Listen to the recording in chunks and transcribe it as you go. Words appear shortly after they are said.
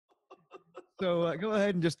So go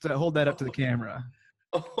ahead and just hold that up to the camera.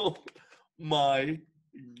 Oh my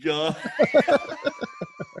God.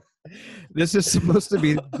 This is supposed to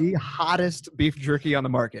be the hottest beef jerky on the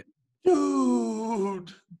market.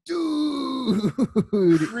 Dude. Dude.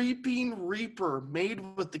 Creepin Reaper made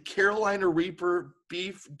with the Carolina Reaper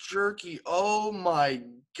beef jerky. Oh my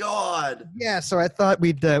God. Yeah, so I thought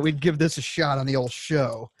we'd give this a shot on the old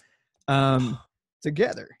show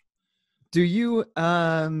together. Do you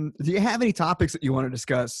have any topics that you want to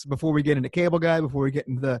discuss before we get into Cable Guy, before we get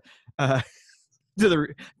into the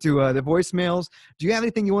the voicemails? Do you have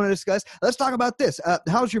anything you want to discuss? Let's talk about this.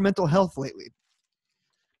 How's your mental health lately?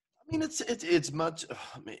 I mean, it's much.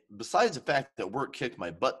 I mean, besides the fact that work kicked my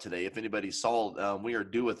butt today. If anybody saw, we are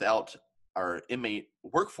due without our inmate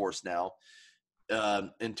workforce now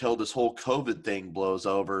until this whole COVID thing blows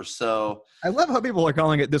over. So I love how people are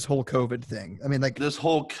calling it this whole COVID thing. I mean, like this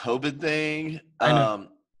whole COVID thing. I know.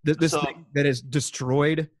 This thing that has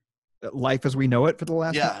destroyed life as we know it for the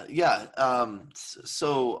last. Yeah.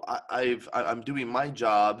 So I'm doing my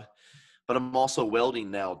job, but I'm also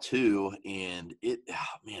welding now too, and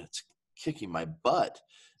it's kicking my butt.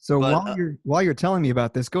 So while you're telling me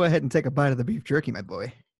about this, go ahead and take a bite of the beef jerky, my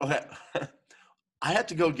boy. Okay. I have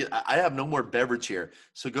to go I have no more beverage here.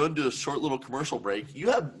 So go and do a short little commercial break.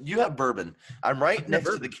 You have bourbon. I'm right next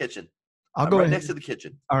to the kitchen. I'll go next to the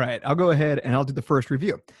kitchen. All right. I'll go ahead and I'll do the first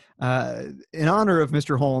review. In honor of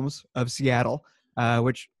Mr. Holmes of Seattle,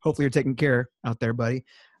 which hopefully you're taking care out there, buddy.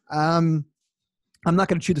 I'm not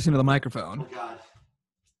going to chew this into the microphone. Oh, God.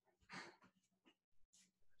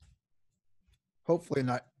 Hopefully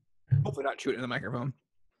not chew it in the microphone.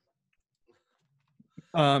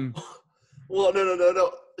 Well,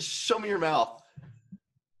 no. Show me your mouth.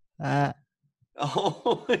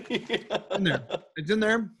 Oh, yeah. In there. It's in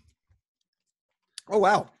there. Oh,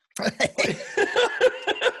 wow.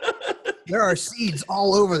 There are seeds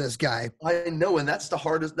all over this guy. I know, and that's the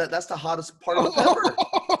hardest. That's the hottest part of the pepper.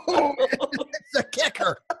 It's a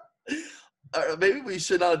kicker. Maybe we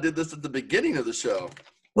should not have did this at the beginning of the show.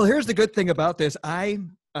 Well, here's the good thing about this. I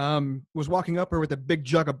was walking up here with a big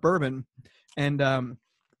jug of bourbon, and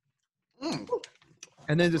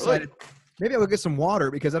then decided maybe I would get some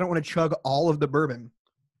water because I don't want to chug all of the bourbon.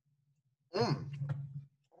 Oh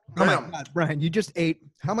my God, Brian, you just ate.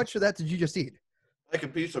 How much of that did you just eat? Like a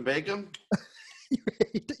piece of bacon?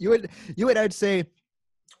 you would, I'd say,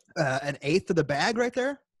 an eighth of the bag right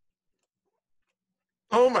there.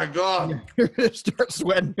 Oh my God. You're going to start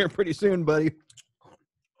sweating here pretty soon, buddy.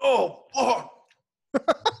 Oh.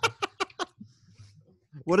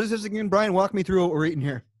 What is this again, Brian? Walk me through what we're eating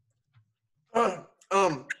here. Walk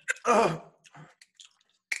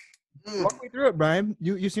me through it, Brian.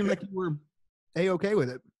 You seem like you were A-okay with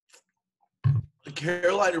it. The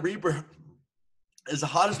Carolina Reaper is the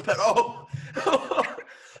hottest pet. Oh.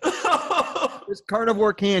 It's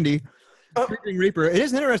Carnivore candy. Creepin Reaper. It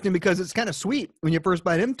is interesting because it's kind of sweet when you first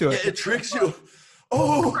bite into it. Yeah, it tricks you.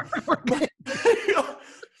 Oh.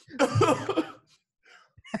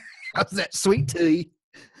 How's that sweet tea?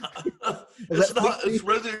 It's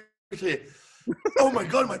really. Oh my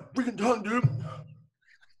God, my freaking tongue, dude.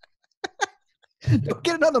 Don't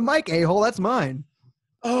get it on the mic, a-hole. That's mine.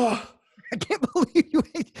 Oh. I can't believe you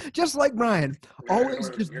ate, just like Brian, always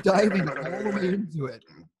just diving all the way into it.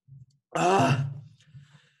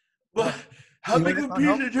 But how big a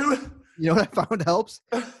piece to do it? You know what I found helps?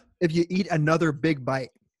 If you eat another big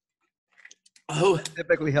bite. Oh. It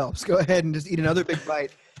typically helps. Go ahead and just eat another big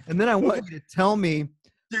bite. And then I want you to tell me.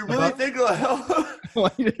 Do you really think it'll help? My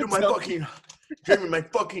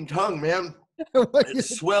fucking tongue, man.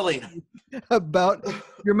 It's swelling. About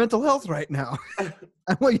your mental health right now.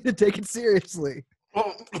 I want you to take it seriously.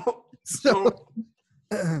 So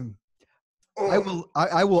I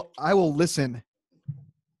will listen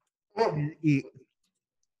and eat.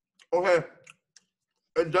 Okay.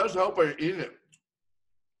 It does help when you eat it.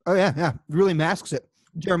 Oh yeah. Really masks it.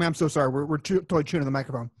 Jeremy, I'm so sorry. We're totally chewing on the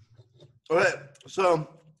microphone. Okay, so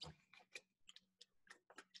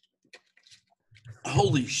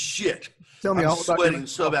holy shit. Tell me I'm all about sweating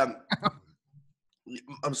so bad.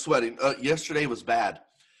 I'm sweating. Yesterday was bad.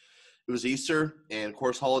 It was Easter, and of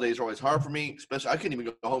course, holidays are always hard for me. Especially, I couldn't even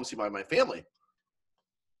go home and see my family.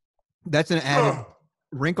 That's an added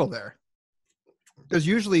wrinkle there. Because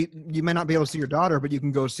usually you may not be able to see your daughter, but you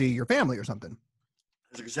can go see your family or something.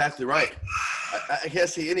 That's exactly right. I can't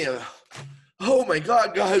see any of it. Oh my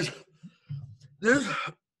God, guys. This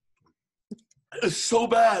is so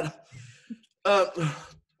bad.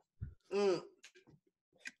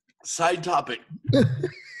 Side topic.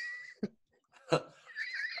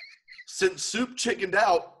 Since Soup chickened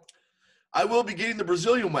out, I will be getting the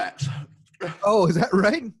Brazilian wax. Oh, is that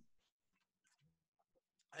right?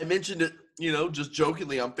 I mentioned it, just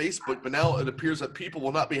jokingly on Facebook, but now it appears that people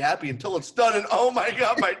will not be happy until it's done. And oh my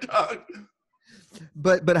God, my tongue.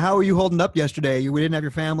 But how are you holding up yesterday? You didn't have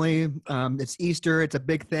your family. It's Easter. It's a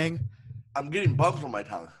big thing. I'm getting bumps on my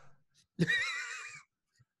tongue.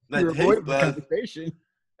 You're avoiding the conversation.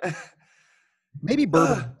 Maybe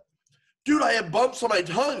bourbon. Dude, I have bumps on my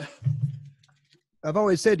tongue. I've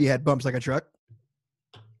always said you had bumps like a truck.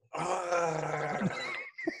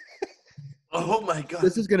 Oh my God.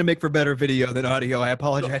 This is going to make for better video than audio. I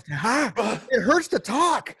apologize. It hurts to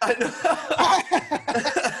talk. I know.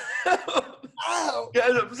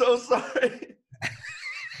 Guys, I'm so sorry.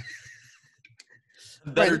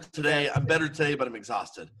 I'm better today, but I'm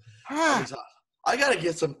exhausted. I got to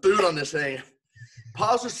get some food on this thing.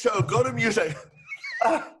 Pause the show. Go to music.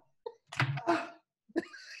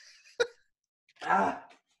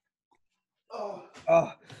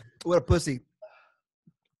 Oh, what a pussy.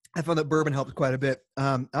 I found that bourbon helped quite a bit.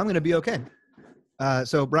 I'm going to be okay.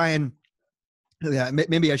 So Brian, yeah,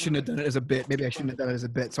 maybe I shouldn't have done it as a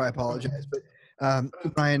bit. So I apologize. But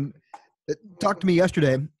Brian talked to me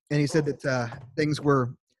yesterday, and he said that things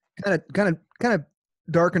were kind of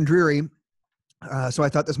dark and dreary. So I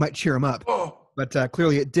thought this might cheer him up. But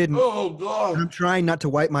clearly it didn't. Oh, God. I'm trying not to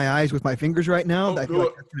wipe my eyes with my fingers right now. I feel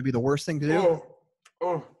like that's going to be the worst thing to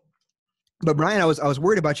do. But Brian, I was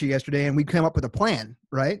worried about you yesterday, and we came up with a plan,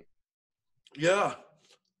 right? Yeah.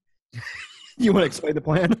 You want to explain the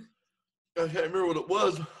plan? I can't remember what it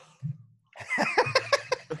was.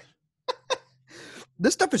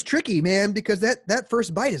 This stuff is tricky, man, because that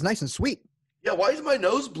first bite is nice and sweet. Yeah, why is my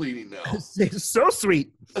nose bleeding now? It's so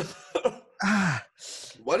sweet.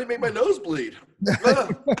 Why did it make my nose bleed?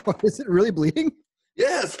 Is it really bleeding?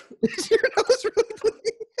 Yes. Is your nose really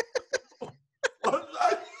bleeding? What is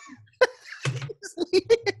that? It's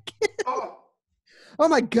bleeding again. Oh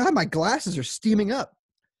my God, my glasses are steaming up.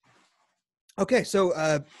 Okay,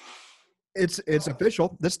 so it's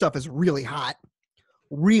official. This stuff is really hot.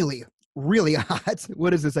 Really, really hot.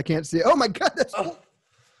 What is this? I can't see. Oh my God, that's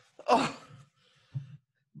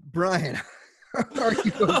Brian. How are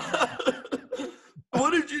you?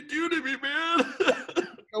 What did you do to me, man?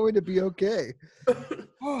 Going to be okay.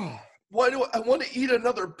 Why do I want to eat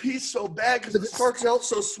another piece so bad? Because it starts out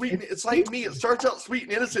so sweet. It's like me. It starts out sweet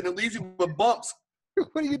and innocent and leaves you with bumps.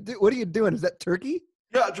 What are you doing? Is that turkey?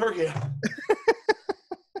 Yeah, turkey.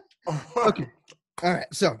 Okay. All right.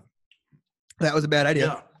 So that was a bad idea.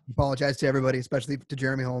 Yeah. Apologize to everybody, especially to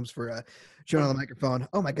Jeremy Holmes for showing on the microphone.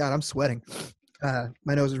 Oh my God, I'm sweating.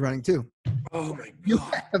 My nose is running too. Oh my God. You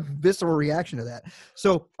have visceral reaction to that.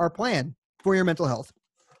 So our plan for your mental health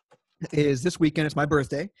is this weekend. It's my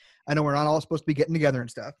birthday. I know we're not all supposed to be getting together and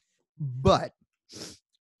stuff, but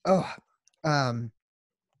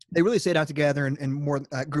they really stayed out together in more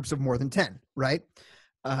groups of more than 10, right?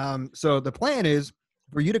 So the plan is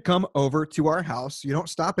for you to come over to our house. You don't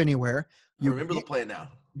stop anywhere. I remember the plan now.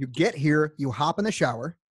 You get here, you hop in the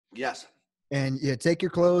shower. Yes. And you take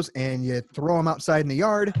your clothes and you throw them outside in the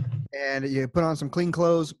yard, and you put on some clean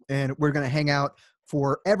clothes, and we're going to hang out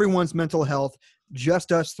for everyone's mental health,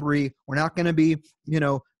 just us three. We're not going to be,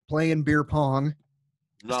 playing beer pong.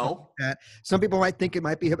 No. Some people might think it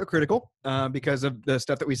might be hypocritical because of the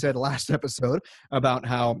stuff that we said last episode about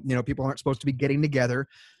how, people aren't supposed to be getting together.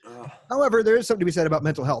 However, there is something to be said about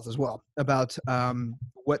mental health as well, about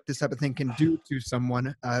what this type of thing can do to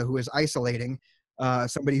someone who is isolating,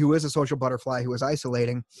 somebody who is a social butterfly who is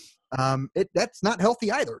isolating. That's not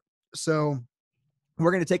healthy either. So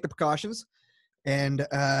we're going to take the precautions and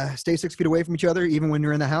stay 6 feet away from each other, even when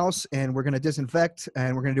you're in the house, and we're going to disinfect,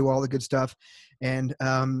 and we're going to do all the good stuff, and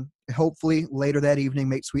hopefully later that evening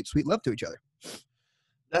make sweet, sweet love to each other.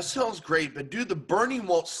 That sounds great, but dude, the burning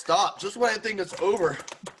won't stop. Just when I think it's over.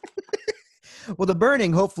 Well, the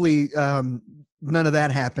burning, hopefully none of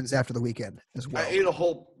that happens after the weekend as well. I ate a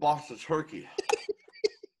whole box of turkey.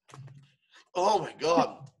 Oh my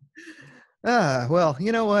God. Well,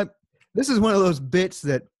 you know what? This is one of those bits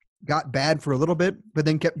that got bad for a little bit, but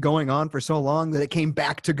then kept going on for so long that it came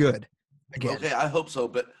back to good again. Okay, I hope so.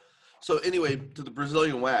 But so anyway, to the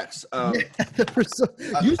Brazilian wax.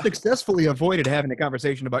 You successfully avoided having a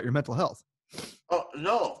conversation about your mental health. Oh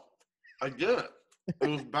no, I didn't. It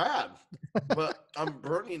was bad, but I'm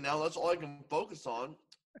burning now. That's all I can focus on.